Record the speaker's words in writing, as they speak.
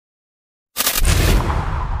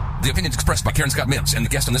The opinions expressed by Karen Scott Mims and the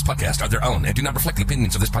guests on this podcast are their own and do not reflect the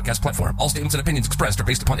opinions of this podcast platform. All statements and opinions expressed are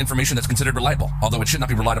based upon information that's considered reliable, although it should not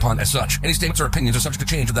be relied upon as such. Any statements or opinions are subject to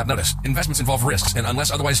change without notice. Investments involve risks and,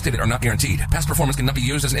 unless otherwise stated, are not guaranteed. Past performance cannot be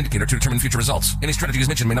used as an indicator to determine future results. Any strategies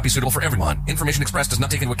mentioned may not be suitable for everyone. Information expressed does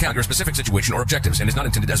not take into account your specific situation or objectives and is not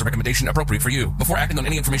intended as a recommendation appropriate for you. Before acting on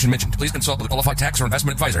any information mentioned, please consult with a qualified tax or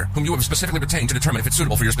investment advisor whom you have specifically retained to determine if it's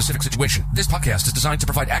suitable for your specific situation. This podcast is designed to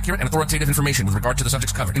provide accurate and authoritative information with regard to the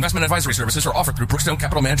subjects covered. Investment advisory services are offered through Brookstone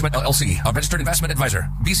Capital Management, LLC, a registered investment advisor.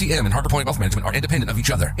 BCM and Harbor Point Wealth Management are independent of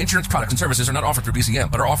each other. Insurance products and services are not offered through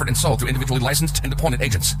BCM, but are offered and sold through individually licensed and appointed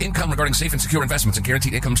agents. Income regarding safe and secure investments and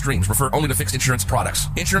guaranteed income streams refer only to fixed insurance products.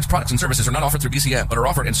 Insurance products and services are not offered through BCM, but are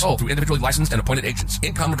offered and sold through individually licensed and appointed agents.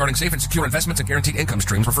 Income regarding safe and secure investments and guaranteed income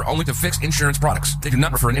streams refer only to fixed insurance products. They do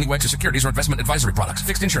not refer in any way to securities or investment advisory products.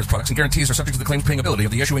 Fixed insurance products and guarantees are subject to the claims paying ability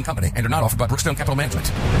of the issuing company and are not offered by Brookstone Capital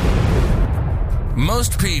Management.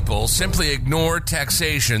 Most people simply ignore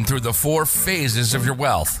taxation through the 4 phases of your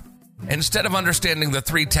wealth. Instead of understanding the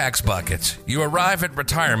 3 tax buckets, you arrive at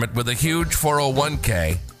retirement with a huge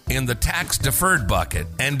 401k in the tax-deferred bucket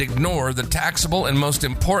and ignore the taxable and, most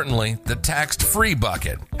importantly, the tax-free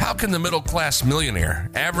bucket. How can the middle-class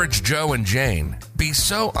millionaire, average Joe and Jane, be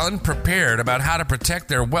so unprepared about how to protect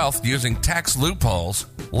their wealth using tax loopholes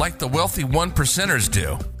like the wealthy 1%ers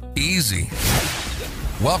do? Easy.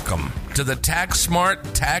 Welcome to the Tax Smart,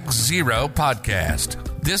 Tax Zero podcast.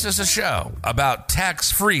 This is a show about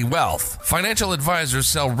tax-free wealth. Financial advisors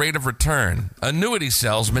sell rate of return. Annuity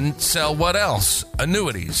salesmen sell what else?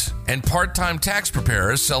 Annuities. And part-time tax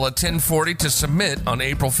preparers sell a 1040 to submit on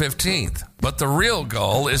April 15th. But the real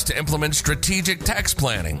goal is to implement strategic tax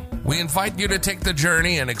planning. We invite you to take the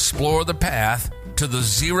journey and explore the path to the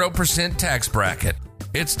 0% tax bracket.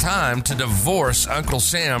 It's time to divorce Uncle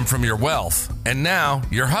Sam from your wealth. And now,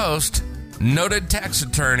 your host, noted tax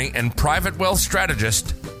attorney and private wealth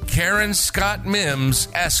strategist, Karen Scott Mims,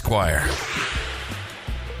 Esquire.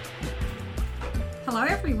 Hello,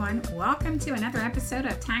 everyone. Welcome to another episode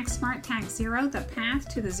of Tax Smart, Tax Zero, the path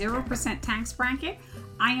to the 0% tax bracket.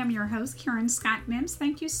 I am your host, Karen Scott Mims.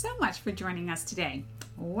 Thank you so much for joining us today.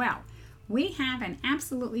 Well, we have an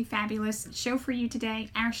absolutely fabulous show for you today.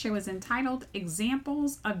 Our show is entitled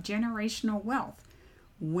Examples of Generational Wealth.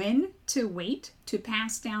 When to wait to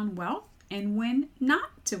pass down wealth and when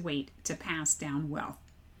not to wait to pass down wealth.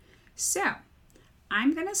 So,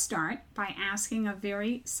 I'm going to start by asking a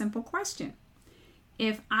very simple question.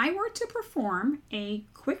 If I were to perform a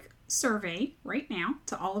quick survey right now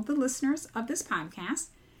to all of the listeners of this podcast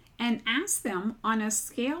and ask them on a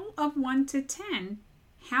scale of 1 to 10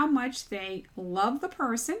 how much they love the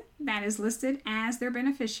person that is listed as their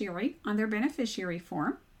beneficiary on their beneficiary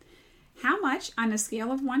form, how much on a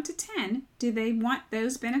scale of 1 to 10 do they want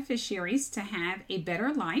those beneficiaries to have a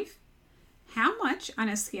better life, how much on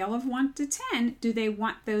a scale of 1 to 10 do they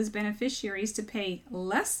want those beneficiaries to pay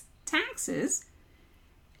less taxes,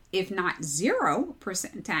 if not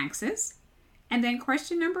 0% taxes, and then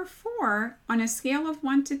question number 4, on a scale of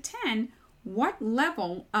 1 to 10, what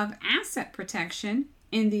level of asset protection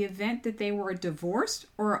in the event that they were divorced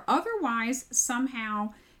or otherwise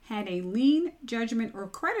somehow had a lien, judgment, or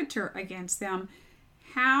creditor against them,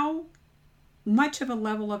 how much of a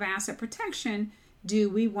level of asset protection do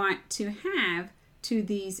we want to have to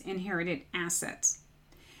these inherited assets?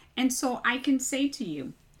 And so I can say to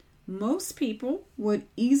you, most people would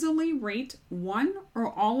easily rate one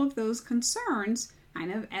or all of those concerns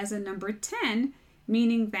kind of as a number 10,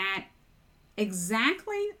 meaning that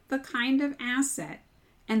exactly the kind of asset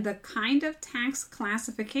and the kind of tax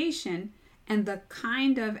classification and the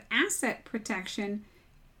kind of asset protection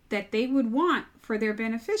that they would want for their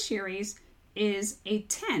beneficiaries is a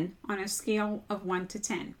 10 on a scale of 1 to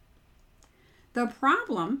 10. The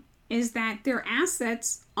problem is that their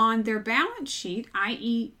assets on their balance sheet,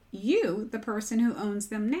 i.e. you, the person who owns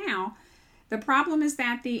them now, the problem is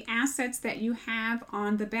that the assets that you have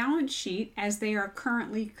on the balance sheet as they are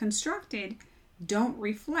currently constructed don't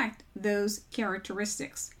reflect those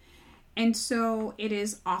characteristics. And so it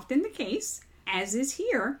is often the case, as is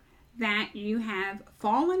here, that you have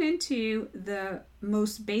fallen into the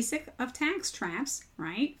most basic of tax traps,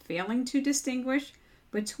 right? Failing to distinguish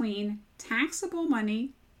between taxable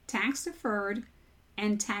money, tax deferred,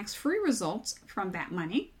 and tax-free results from that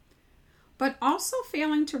money, but also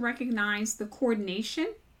failing to recognize the coordination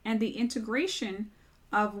and the integration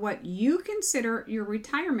of what you consider your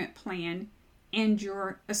retirement plan and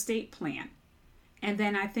your estate plan. And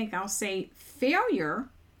then I think I'll say failure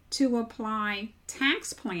to apply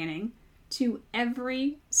tax planning to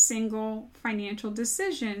every single financial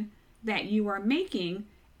decision that you are making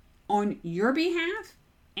on your behalf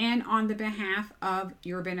and on the behalf of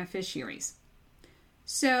your beneficiaries.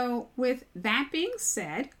 So with that being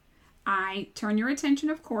said, I turn your attention,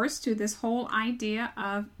 of course, to this whole idea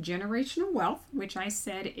of generational wealth, which I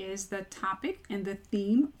said is the topic and the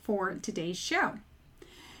theme for today's show.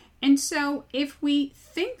 And so if we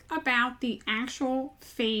think about the actual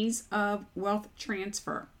phase of wealth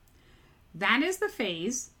transfer, that is the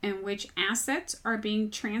phase in which assets are being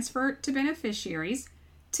transferred to beneficiaries,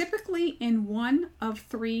 typically in one of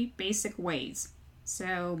three basic ways.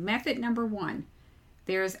 So method number one,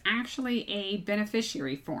 there's actually a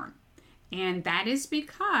beneficiary form. And that is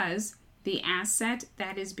because the asset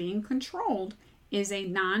that is being controlled is a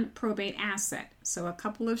non-probate asset. So a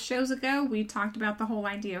couple of shows ago, we talked about the whole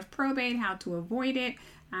idea of probate, how to avoid it.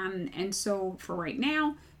 And so for right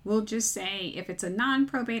now, we'll just say if it's a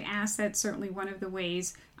non-probate asset, certainly one of the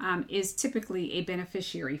ways is typically a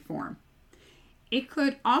beneficiary form. It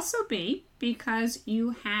could also be because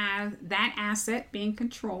you have that asset being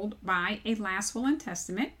controlled by a last will and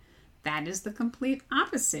testament. That is the complete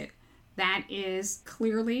opposite. That is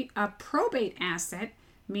clearly a probate asset,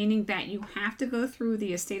 meaning that you have to go through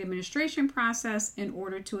the estate administration process in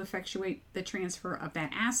order to effectuate the transfer of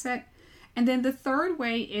that asset. And then the third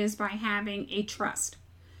way is by having a trust.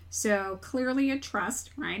 So clearly a trust,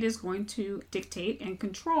 right, is going to dictate and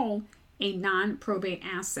control a non-probate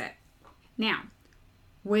asset. Now,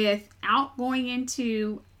 without going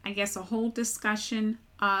into, I guess, a whole discussion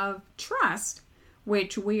of trust,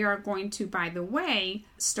 which we are going to, by the way,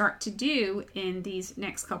 start to do in these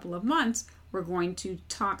next couple of months, we're going to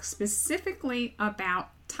talk specifically about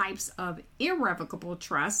types of irrevocable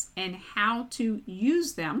trusts and how to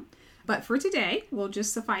use them. But for today, we'll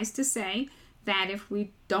just suffice to say that if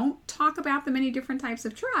we don't talk about the many different types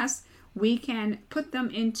of trusts, we can put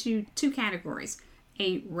them into two categories,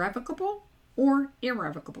 a revocable or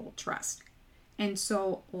irrevocable trust. And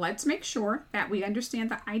so let's make sure that we understand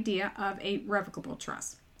the idea of a revocable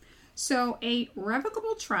trust. So a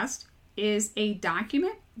revocable trust is a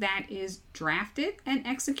document that is drafted and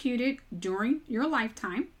executed during your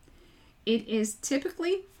lifetime. It is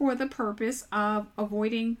typically for the purpose of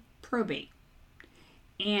avoiding probate.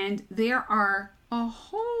 And there are a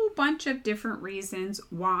whole bunch of different reasons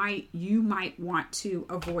why you might want to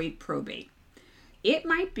avoid probate. It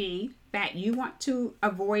might be that you want to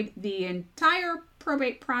avoid the entire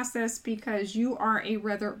probate process because you are a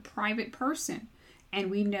rather private person.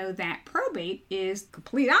 And we know that probate is the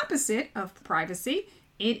complete opposite of privacy.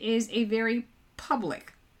 It is a very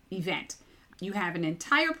public event. You have an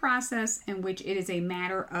entire process in which it is a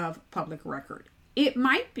matter of public record. It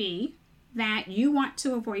might be that you want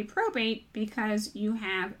to avoid probate because you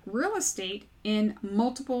have real estate in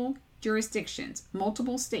multiple jurisdictions,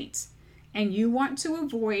 multiple states, and you want to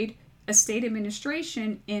avoid estate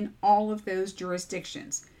administration in all of those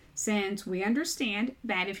jurisdictions. Since we understand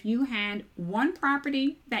that if you had one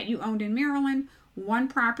property that you owned in Maryland, one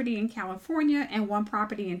property in California, and one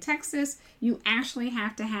property in Texas, you actually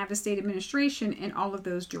have to have estate administration in all of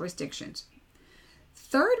those jurisdictions.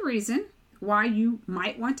 Third reason why you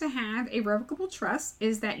might want to have a revocable trust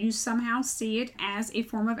is that you somehow see it as a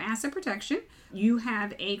form of asset protection. You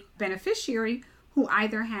have a beneficiary who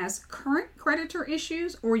either has current creditor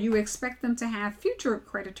issues or you expect them to have future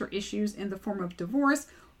creditor issues in the form of divorce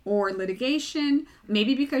or litigation,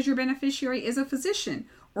 maybe because your beneficiary is a physician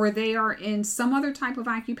or they are in some other type of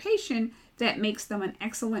occupation that makes them an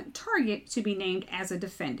excellent target to be named as a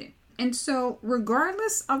defendant. And so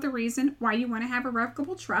regardless of the reason why you want to have a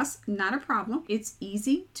revocable trust, not a problem. It's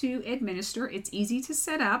easy to administer. It's easy to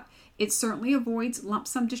set up. It certainly avoids lump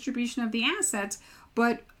sum distribution of the assets.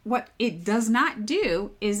 But what it does not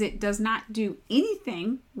do is it does not do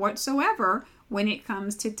anything whatsoever when it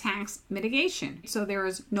comes to tax mitigation. So there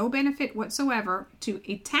is no benefit whatsoever to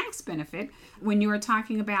a tax benefit when you are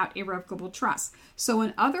talking about irrevocable trust. So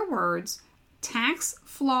in other words, tax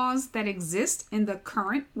flaws that exist in the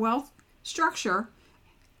current wealth structure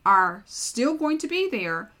are still going to be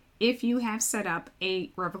there if you have set up a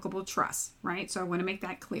revocable trust, right? So I want to make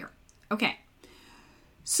that clear. Okay.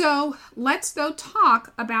 So let's though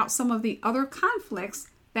talk about some of the other conflicts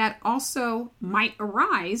that also might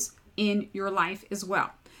arise in your life as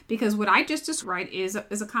well. Because what I just described is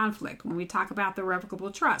a conflict when we talk about the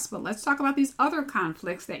revocable trust. But let's talk about these other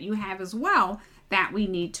conflicts that you have as well that we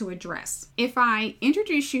need to address. If I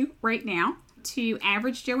introduce you right now to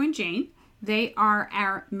Average Joe and Jane, they are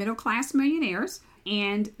our middle class millionaires,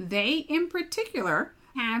 and they in particular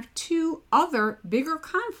have two other bigger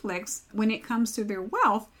conflicts when it comes to their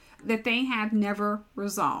wealth that they have never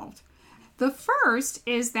resolved. The first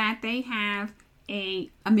is that they have $1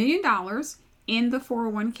 million in the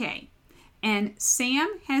 401k. And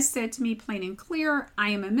Sam has said to me plain and clear, I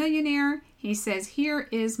am a millionaire. He says, here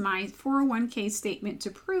is my 401k statement to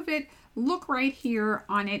prove it. Look right here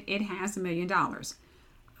on it. It has $1 million.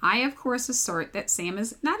 I, of course, assert that Sam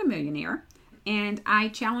is not a millionaire, and I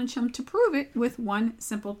challenge him to prove it with one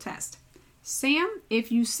simple test. Sam,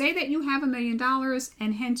 if you say that you have $1 million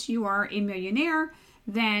and hence you are a millionaire,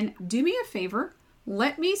 then do me a favor.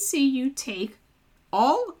 Let me see you take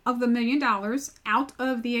all of the $1 million out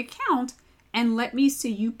of the account, and let me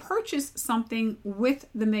see you purchase something with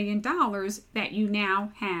the $1 million that you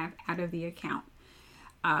now have out of the account.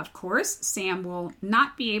 Of course, Sam will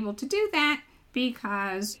not be able to do that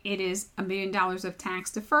because it is $1 million of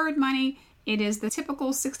tax deferred money. It is the typical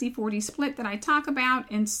 60-40 split that I talk about.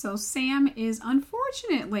 And so Sam is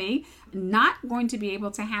unfortunately not going to be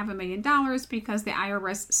able to have $1 million because the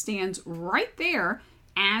IRS stands right there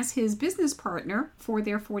as his business partner for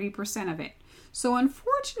their 40% of it. So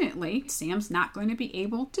unfortunately, Sam's not going to be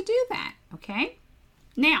able to do that, okay?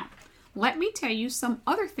 Now, let me tell you some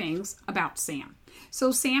other things about Sam.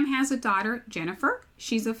 So Sam has a daughter, Jennifer.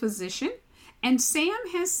 She's a physician. And Sam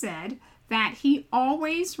has said that he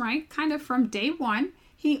always, right, kind of from day one,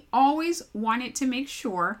 he always wanted to make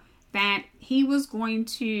sure that he was going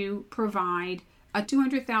to provide a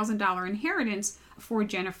 $200,000 inheritance for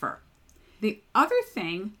Jennifer. The other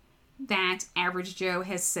thing that Average Joe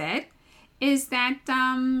has said is that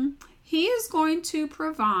he is going to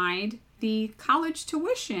provide the college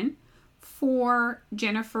tuition for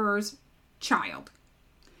Jennifer's child.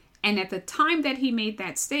 And at the time that he made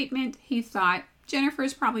that statement, he thought,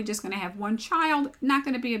 Jennifer's probably just going to have one child, not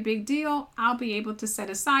going to be a big deal. I'll be able to set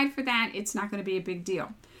aside for that. It's not going to be a big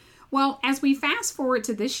deal. Well, as we fast forward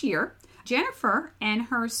to this year, Jennifer and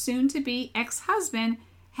her soon-to-be ex-husband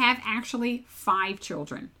have actually 5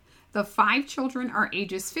 children. The 5 children are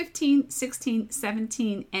ages 15, 16,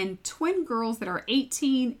 17, and twin girls that are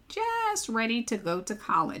 18, just ready to go to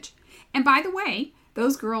college. And by the way,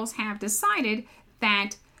 those girls have decided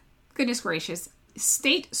that, goodness gracious,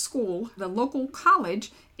 state school, the local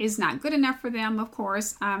college, is not good enough for them, of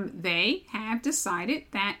course. They have decided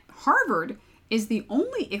that Harvard is the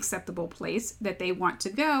only acceptable place that they want to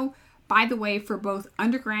go, by the way, for both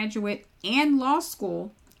undergraduate and law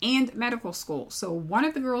school and medical school. So one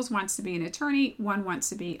of the girls wants to be an attorney, one wants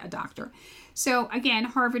to be a doctor. So again,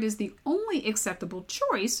 Harvard is the only acceptable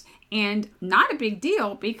choice, and not a big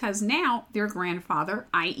deal because now their grandfather,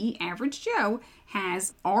 i.e. Average Joe,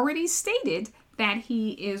 has already stated that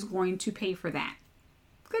he is going to pay for that.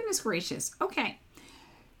 Goodness gracious. Okay.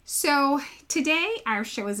 So today our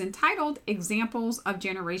show is entitled Examples of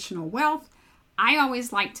Generational Wealth. I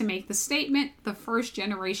always like to make the statement, the first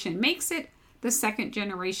generation makes it, the second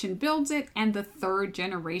generation builds it, and the third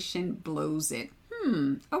generation blows it.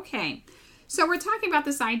 Okay. So we're talking about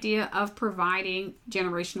this idea of providing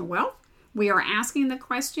generational wealth. We are asking the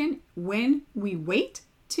question when we wait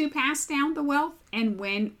to pass down the wealth and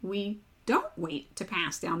when we don't wait to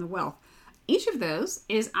pass down the wealth. Each of those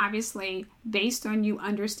is obviously based on you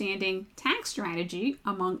understanding tax strategy,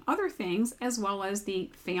 among other things, as well as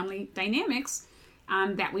the family dynamics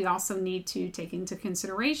that we also need to take into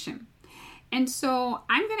consideration. And so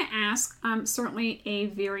I'm going to ask certainly a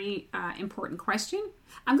very important question.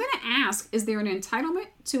 I'm going to ask, is there an entitlement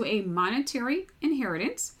to a monetary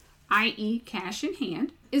inheritance, i.e. cash in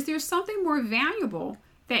hand? Is there something more valuable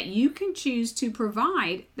that you can choose to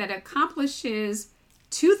provide that accomplishes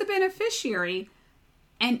to the beneficiary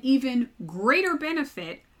an even greater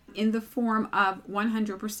benefit in the form of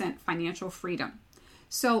 100% financial freedom?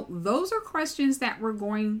 So those are questions that we're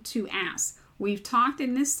going to ask. We've talked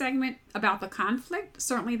in this segment about the conflict,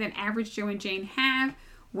 certainly that Average Joe and Jane have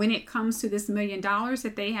when it comes to this $1 million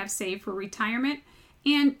that they have saved for retirement.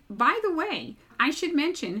 And by the way, I should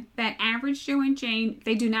mention that Average Joe and Jane,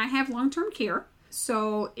 they do not have long-term care.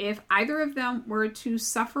 So if either of them were to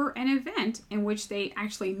suffer an event in which they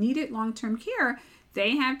actually needed long-term care,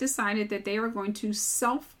 they have decided that they are going to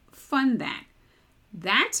self-fund that.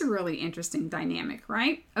 That's a really interesting dynamic,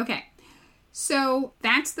 right? Okay, so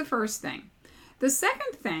that's the first thing. The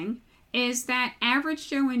second thing is that Average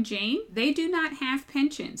Joe and Jane, they do not have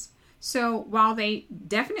pensions. So while they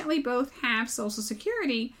definitely both have Social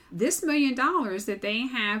Security, this $1 million that they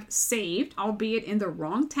have saved, albeit in the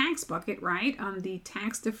wrong tax bucket, right, the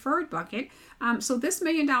tax deferred bucket. So this $1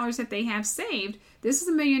 million that they have saved, this is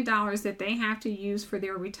 $1 million that they have to use for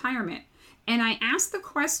their retirement. And I asked the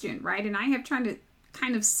question, right, and I have tried to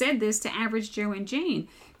kind of said this to Average Joe and Jane,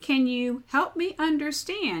 can you help me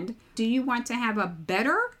understand, do you want to have a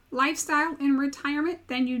better lifestyle in retirement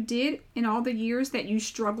than you did in all the years that you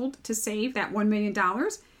struggled to save that $1 million?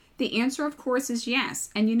 The answer, of course, is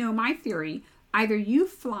yes. And you know my theory, either you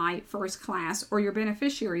fly first class or your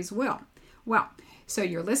beneficiaries will. Well, so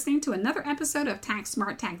you're listening to another episode of Tax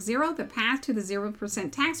Smart Tax Zero, the path to the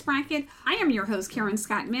 0% tax bracket. I am your host, Karen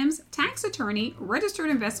Scott Mims, tax attorney, registered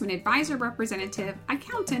investment advisor representative,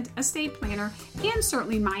 accountant, estate planner, and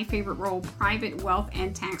certainly my favorite role, private wealth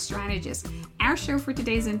and tax strategist. Our show for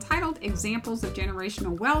today is entitled Examples of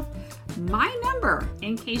Generational Wealth. My number,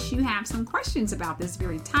 in case you have some questions about this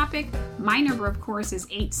very topic, my number, of course, is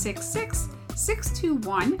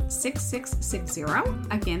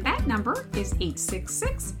 866-621-6660. Again, that number is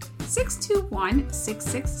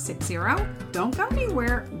 866-621-6660. Don't go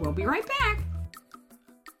anywhere. We'll be right back.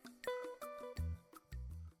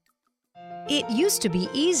 It used to be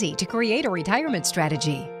easy to create a retirement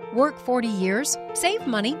strategy. Work 40 years, save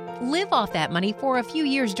money, live off that money for a few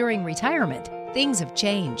years during retirement. Things have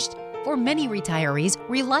changed. For many retirees,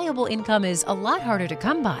 reliable income is a lot harder to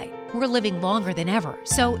come by. We're living longer than ever,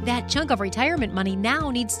 so that chunk of retirement money now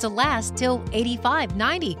needs to last till 85,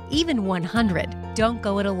 90, even 100. Don't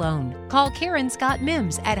go it alone. Call Karen Scott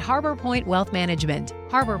Mims at Harbor Point Wealth Management.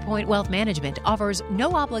 Harbor Point Wealth Management offers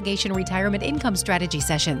no-obligation retirement income strategy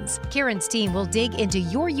sessions. Karen's team will dig into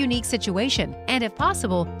your unique situation and, if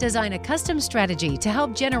possible, design a custom strategy to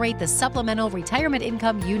help generate the supplemental retirement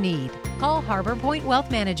income you need. Call Harbor Point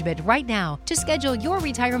Wealth Management right now to schedule your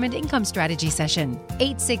retirement income strategy session.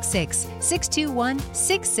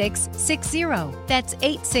 866-621-6660. That's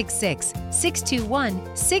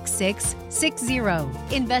 866-621-6660.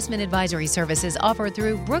 Investment advisory services offered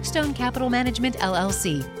through Brookstone Capital Management,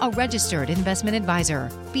 LLC, a registered investment advisor.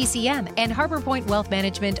 BCM and Harbor Point Wealth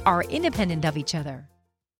Management are independent of each other.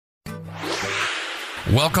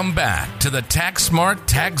 Welcome back to the Tax Smart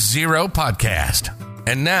Tax Zero podcast.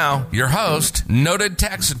 And now, your host, noted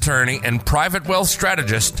tax attorney and private wealth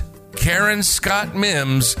strategist, Karen Scott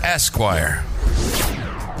Mims, Esquire.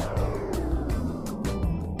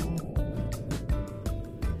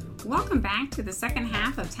 Welcome back to the second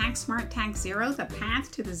half of Tax Smart Tax Zero, the path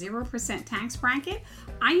to the 0% tax bracket.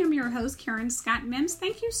 I am your host, Karen Scott Mims.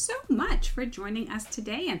 Thank you so much for joining us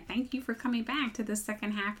today, and thank you for coming back to the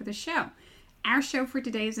second half of the show. Our show for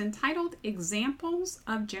today is entitled Examples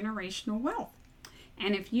of Generational Wealth.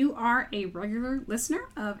 And if you are a regular listener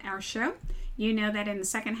of our show, you know that in the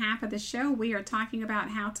second half of the show, we are talking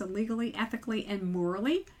about how to legally, ethically, and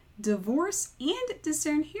morally divorce and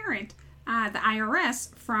disinherit the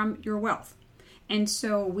IRS from your wealth. And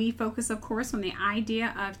so we focus, of course, on the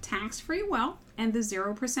idea of tax-free wealth and the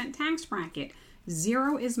 0% tax bracket.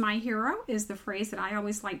 Zero is my hero is the phrase that I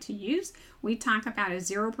always like to use. We talk about a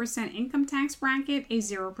 0% income tax bracket, a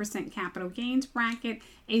 0% capital gains bracket,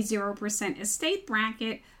 a 0% estate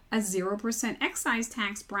bracket, a 0% excise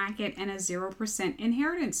tax bracket, and a 0%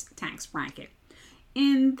 inheritance tax bracket.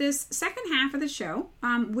 In this second half of the show,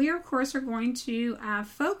 we, of course, are going to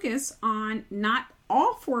focus on not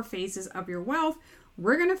all four phases of your wealth.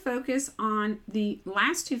 We're going to focus on the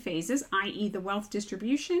last two phases, i.e. the wealth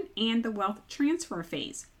distribution and the wealth transfer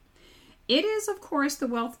phase. It is, of course, the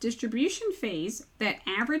wealth distribution phase that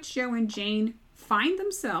average Joe and Jane find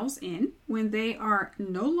themselves in when they are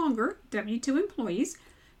no longer W-2 employees.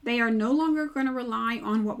 They are no longer going to rely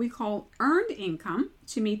on what we call earned income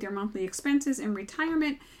to meet their monthly expenses in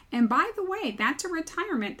retirement. And by the way, that's a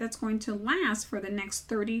retirement that's going to last for the next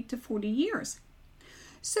 30 to 40 years.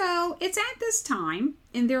 So it's at this time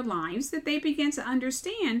in their lives that they begin to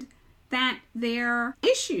understand that their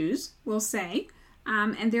issues, we'll say,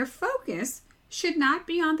 and their focus should not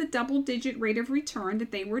be on the double-digit rate of return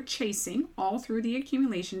that they were chasing all through the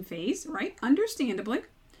accumulation phase, right? Understandably.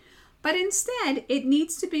 But instead, it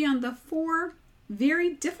needs to be on the four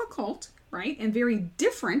very difficult, right, and very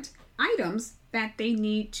different items that they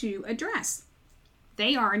need to address.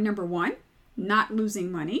 They are, number one, not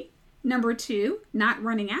losing money. Number two, not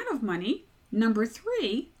running out of money. Number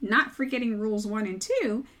three, not forgetting rules 1 and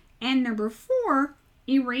 2. And number four,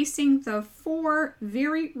 erasing the four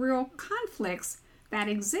very real conflicts that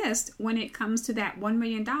exist when it comes to that $1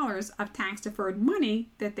 million of tax-deferred money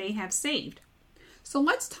that they have saved. So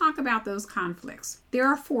let's talk about those conflicts. There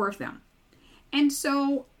are four of them. And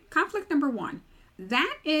so conflict number one,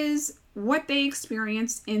 that is what they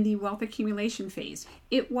experienced in the wealth accumulation phase.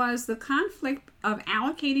 It was the conflict of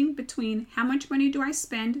allocating between how much money do I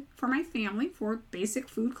spend for my family for basic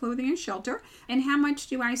food, clothing, and shelter, and how much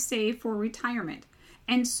do I save for retirement.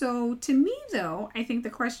 And so to me, though, I think the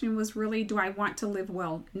question was really, do I want to live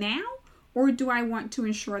well now? Or do I want to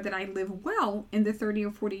ensure that I live well in the 30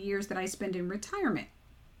 or 40 years that I spend in retirement?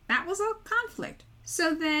 That was a conflict.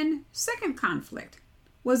 So then, second conflict.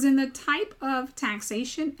 was in the type of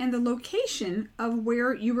taxation and the location of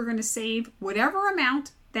where you were going to save whatever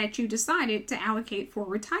amount that you decided to allocate for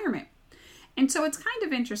retirement. And so it's kind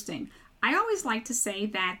of interesting. I always like to say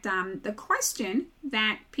that the question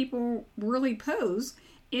that people really pose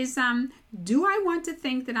is, do I want to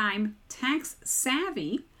think that I'm tax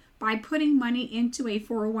savvy by putting money into a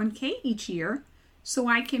 401k each year so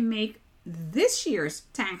I can make this year's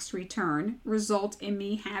tax return result in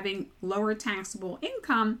me having lower taxable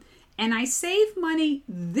income, and I save money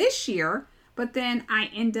this year, but then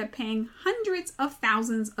I end up paying hundreds of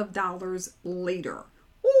thousands of dollars later?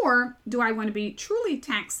 Or do I want to be truly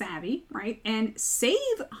tax savvy, right, and save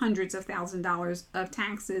hundreds of thousands of dollars of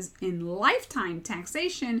taxes in lifetime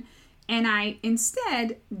taxation, and I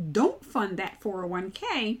instead don't fund that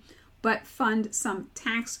 401k, but fund some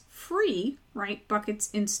tax-free, right,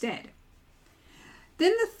 buckets instead?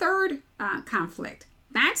 Then the third conflict,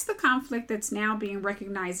 that's the conflict that's now being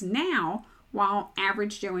recognized now while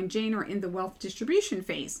Average Joe and Jane are in the wealth distribution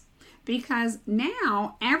phase. Because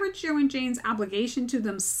now Average Joe and Jane's obligation to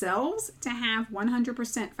themselves to have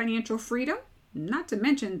 100% financial freedom, not to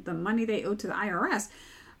mention the money they owe to the IRS,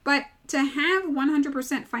 but to have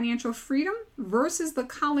 100% financial freedom versus the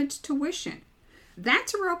college tuition.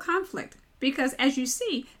 That's a real conflict. Because as you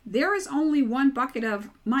see, there is only one bucket of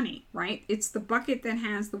money, right? It's the bucket that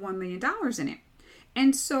has the $1 million in it.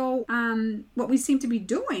 And so what we seem to be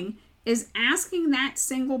doing is asking that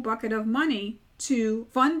single bucket of money to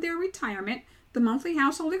fund their retirement, the monthly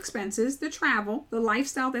household expenses, the travel, the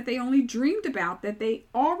lifestyle that they only dreamed about, that they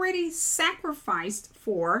already sacrificed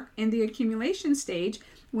for in the accumulation stage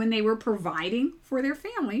when they were providing for their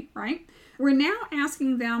family, right? We're now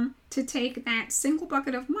asking them to take that single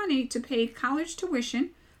bucket of money to pay college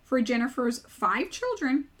tuition for Jennifer's 5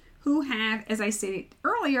 children who have, as I stated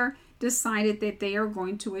earlier, decided that they are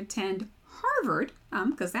going to attend Harvard,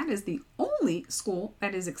 because that is the only school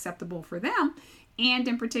that is acceptable for them. And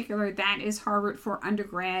in particular, that is Harvard for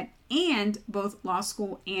undergrad and both law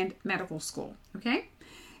school and medical school. Okay?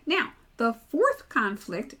 Now, the fourth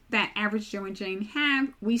conflict that Average Joe and Jane have,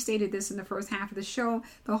 we stated this in the first half of the show,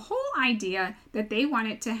 the whole idea that they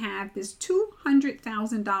wanted to have this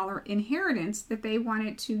 $200,000 inheritance that they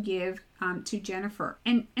wanted to give to Jennifer.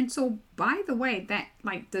 And so, by the way, that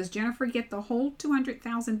does Jennifer get the whole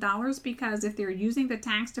 $200,000? Because if they're using the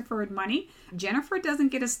tax deferred money, Jennifer doesn't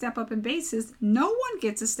get a step up in basis. No one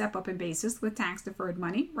gets a step up in basis with tax deferred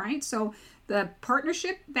money, right? So the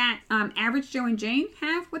partnership that Average Joe and Jane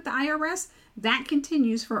have with the IRS, that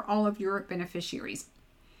continues for all of your beneficiaries.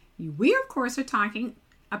 We, of course, are talking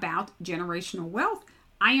about generational wealth.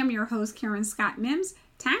 I am your host, Karen Scott Mims,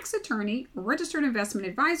 tax attorney, registered investment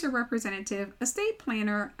advisor representative, estate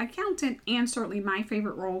planner, accountant, and certainly my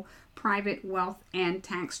favorite role, private wealth and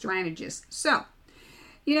tax strategist. So,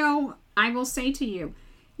 I will say to you,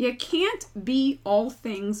 you can't be all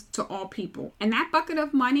things to all people. And that bucket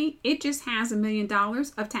of money, it just has $1 million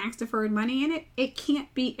of tax deferred money in it. It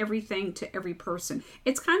can't be everything to every person.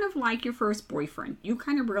 It's kind of like your first boyfriend. You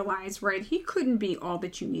kind of realize, right, he couldn't be all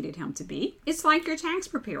that you needed him to be. It's like your tax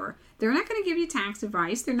preparer. They're not going to give you tax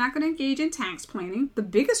advice. They're not going to engage in tax planning. The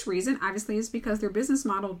biggest reason, obviously, is because their business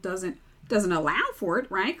model doesn't allow for it,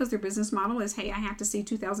 right? Because their business model is, hey, I have to see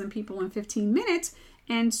 2,000 people in 15 minutes.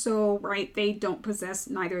 And so, right, they don't possess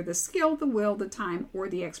neither the skill, the will, the time, or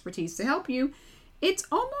the expertise to help you. It's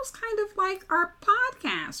almost kind of like our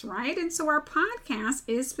podcast, right? And so our podcast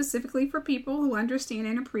is specifically for people who understand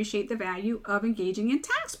and appreciate the value of engaging in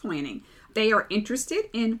tax planning. They are interested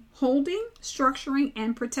in holding, structuring,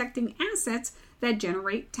 and protecting assets that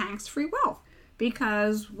generate tax-free wealth.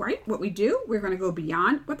 Because, right, what we do, we're going to go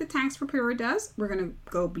beyond what the tax preparer does. We're going to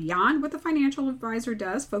go beyond what the financial advisor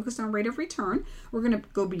does, focused on rate of return. We're going to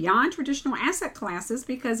go beyond traditional asset classes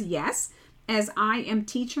because, yes, as I am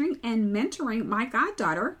teaching and mentoring my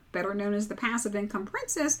goddaughter, better known as the Passive Income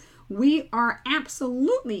Princess, we are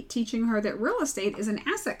absolutely teaching her that real estate is an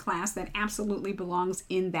asset class that absolutely belongs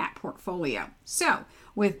in that portfolio. So,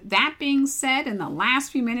 with that being said, in the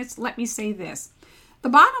last few minutes, let me say this. The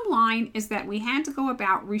bottom line is that we had to go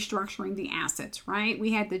about restructuring the assets, right?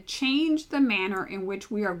 We had to change the manner in which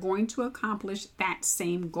we are going to accomplish that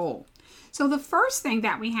same goal. So the first thing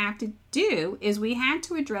that we have to do is we had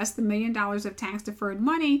to address the $1 million of tax deferred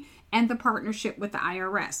money and the partnership with the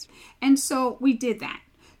IRS. And so we did that.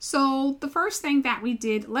 So the first thing that we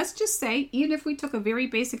did, let's just say, even if we took a very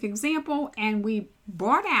basic example and we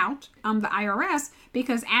bought out the IRS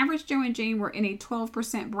because average Joe and Jane were in a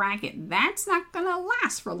 12% bracket, that's not going to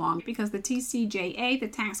last for long because the TCJA, the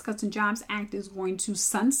Tax Cuts and Jobs Act, is going to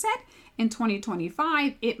sunset in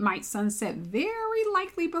 2025. It might sunset very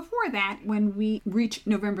likely before that when we reach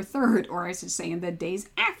November 3rd, or I should say in the days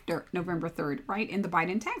after November 3rd, right, in the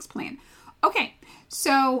Biden tax plan. Okay,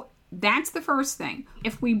 so that's the first thing.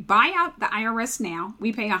 If we buy out the IRS now,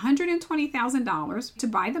 we pay $120,000 to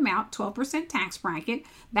buy them out, 12% tax bracket.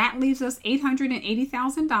 That leaves us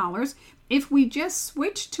 $880,000. If we just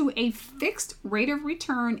switch to a fixed rate of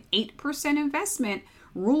return, 8% investment,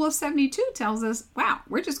 Rule of 72 tells us, wow,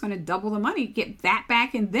 we're just going to double the money, get that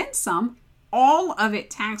back and then some, all of it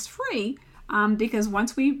tax-free, because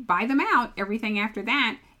once we buy them out, everything after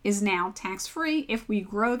that is now tax-free. If we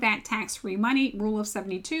grow that tax-free money, Rule of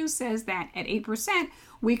 72 says that at 8%,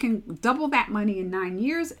 we can double that money in 9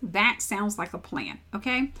 years. That sounds like a plan,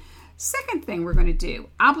 okay? Second thing we're going to do,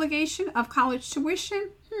 obligation of college tuition.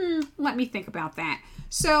 Let me think about that.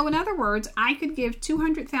 So in other words, I could give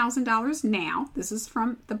 $200,000 now. This is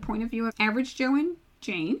from the point of view of average Joe and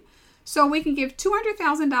Jane. So we can give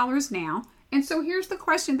 $200,000 now. And so here's the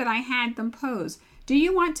question that I had them pose. Do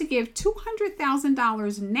you want to give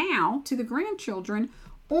 $200,000 now to the grandchildren,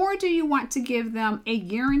 or do you want to give them a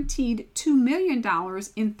guaranteed $2 million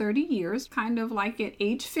in 30 years, kind of like at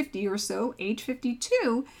age 50 or so, age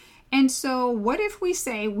 52? And so what if we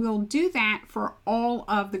say we'll do that for all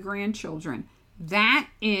of the grandchildren? That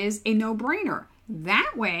is a no-brainer.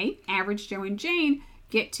 That way, average Joe and Jane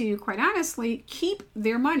get to, quite honestly, keep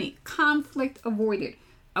their money. Conflict avoided.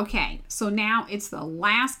 Okay, so now it's the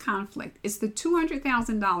last conflict. It's the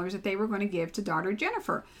 $200,000 that they were going to give to daughter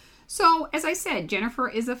Jennifer. So, as I said, Jennifer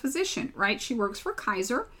is a physician, right? She works for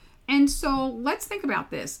Kaiser. And so let's think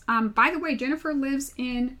about this. By the way, Jennifer lives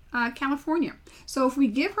in California. So if we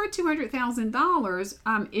give her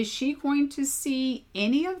 $200,000, is she going to see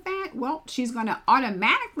any of that? Well, she's going to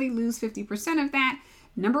automatically lose 50% of that.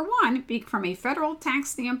 Number one, from a federal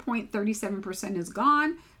tax standpoint, 37% is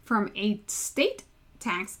gone. From a state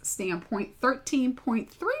tax standpoint,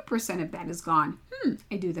 13.3% of that is gone.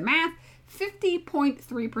 I do the math.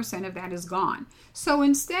 50.3% of that is gone. So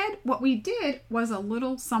instead, what we did was a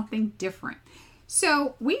little something different.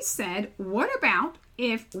 So we said, what about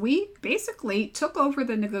if we basically took over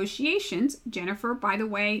the negotiations? Jennifer, by the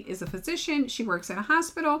way, is a physician. She works at a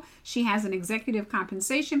hospital. She has an executive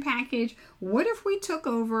compensation package. What if we took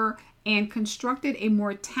over and constructed a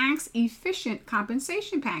more tax-efficient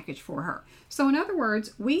compensation package for her? So in other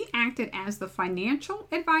words, we acted as the financial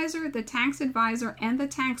advisor, the tax advisor, and the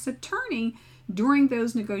tax attorney during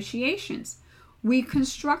those negotiations. We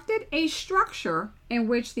constructed a structure in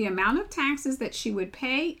which the amount of taxes that she would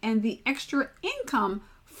pay and the extra income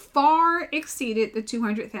far exceeded the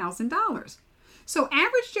 $200,000. So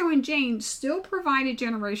average Joe and Jane still provided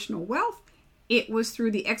generational wealth. It was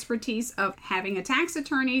through the expertise of having a tax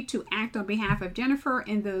attorney to act on behalf of Jennifer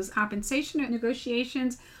in those compensation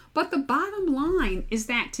negotiations. But the bottom line is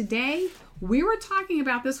that today we were talking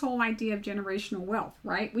about this whole idea of generational wealth,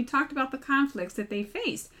 right? We talked about the conflicts that they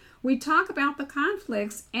faced. We talk about the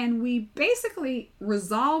conflicts and we basically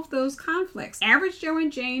resolve those conflicts. Average Joe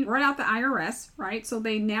and Jane brought out the IRS, right? So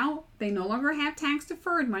they no longer have tax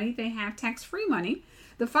deferred money. They have tax-free money.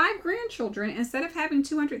 The 5 grandchildren, instead of having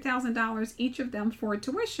 $200,000 each of them for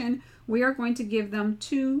tuition, we are going to give them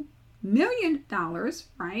 $2 million,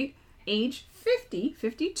 right? Age 50,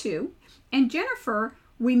 52. And Jennifer,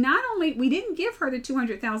 we didn't give her the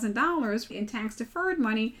 $200,000 in tax deferred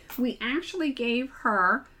money. We actually gave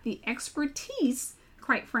her the expertise,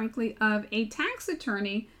 quite frankly, of a tax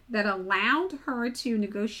attorney that allowed her to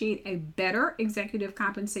negotiate a better executive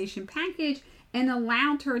compensation package and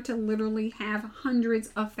allowed her to literally have hundreds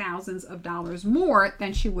of thousands of dollars more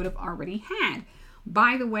than she would have already had.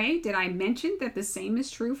 By the way, did I mention that the same is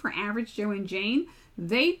true for average Joe and Jane?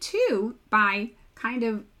 They too, by kind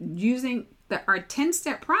of using our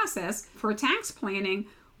 10-step process for tax planning,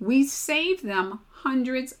 we saved them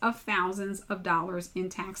hundreds of thousands of dollars in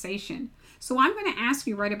taxation. So I'm going to ask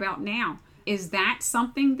you right about now, is that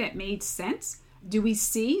something that made sense? Do we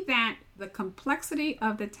see that the complexity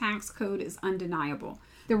of the tax code is undeniable?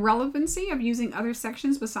 The relevancy of using other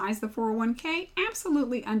sections besides the 401k,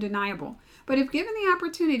 absolutely undeniable. But if given the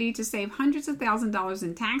opportunity to save hundreds of thousands of dollars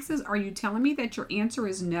in taxes, are you telling me that your answer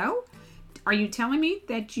is no? Are you telling me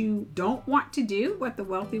that you don't want to do what the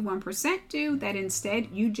wealthy 1% do, that instead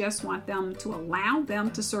you just want them to allow them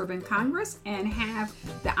to serve in Congress and have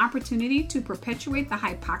the opportunity to perpetuate the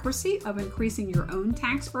hypocrisy of increasing your own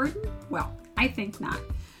tax burden? Well, I think not.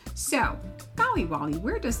 So, golly Wally,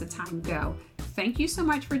 where does the time go? Thank you so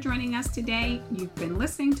much for joining us today. You've been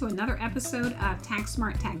listening to another episode of Tax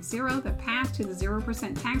Smart Tax Zero, the path to the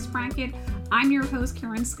 0% tax bracket. I'm your host,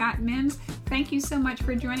 Karen Scott Mims. Thank you so much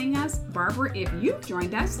for joining us. Barbara, if you've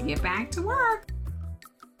joined us, get back to work.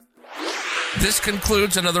 This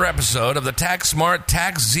concludes another episode of the Tax Smart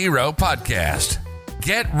Tax Zero podcast.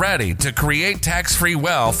 Get ready to create tax-free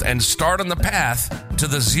wealth and start on the path to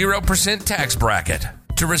the 0% tax bracket.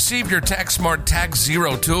 To receive your Tax Smart Tax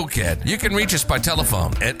Zero toolkit, you can reach us by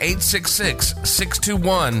telephone at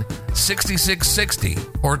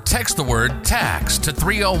 866-621-6660 or text the word TAX to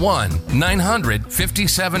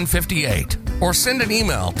 301-900-5758. Or send an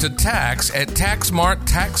email to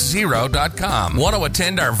tax@taxsmarttaxzero.com. Want to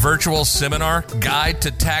attend our virtual seminar, Guide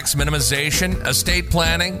to Tax Minimization, Estate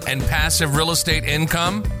Planning, and Passive Real Estate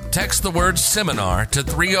Income? Text the word seminar to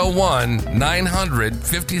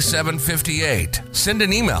 301-900-5758. Send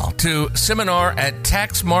an email to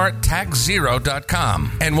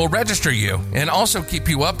seminar@taxsmarttaxzero.com and we'll register you and also keep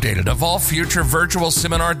you updated of all future virtual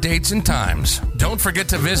seminar dates and times. Don't forget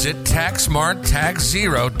to visit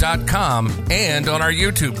taxsmarttaxzero.com and on our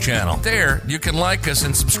YouTube channel. There, you can like us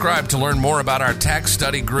and subscribe to learn more about our tax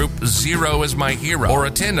study group, Zero is My Hero, or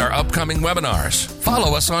attend our upcoming webinars.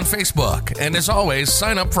 Follow us on Facebook, and as always,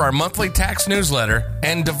 sign up for our monthly tax newsletter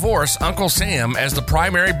and divorce Uncle Sam as the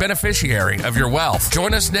primary beneficiary of your wealth.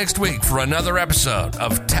 Join us next week for another episode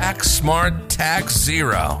of Tax Smart Tax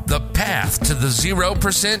Zero, the path to the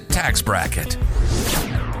 0% tax bracket.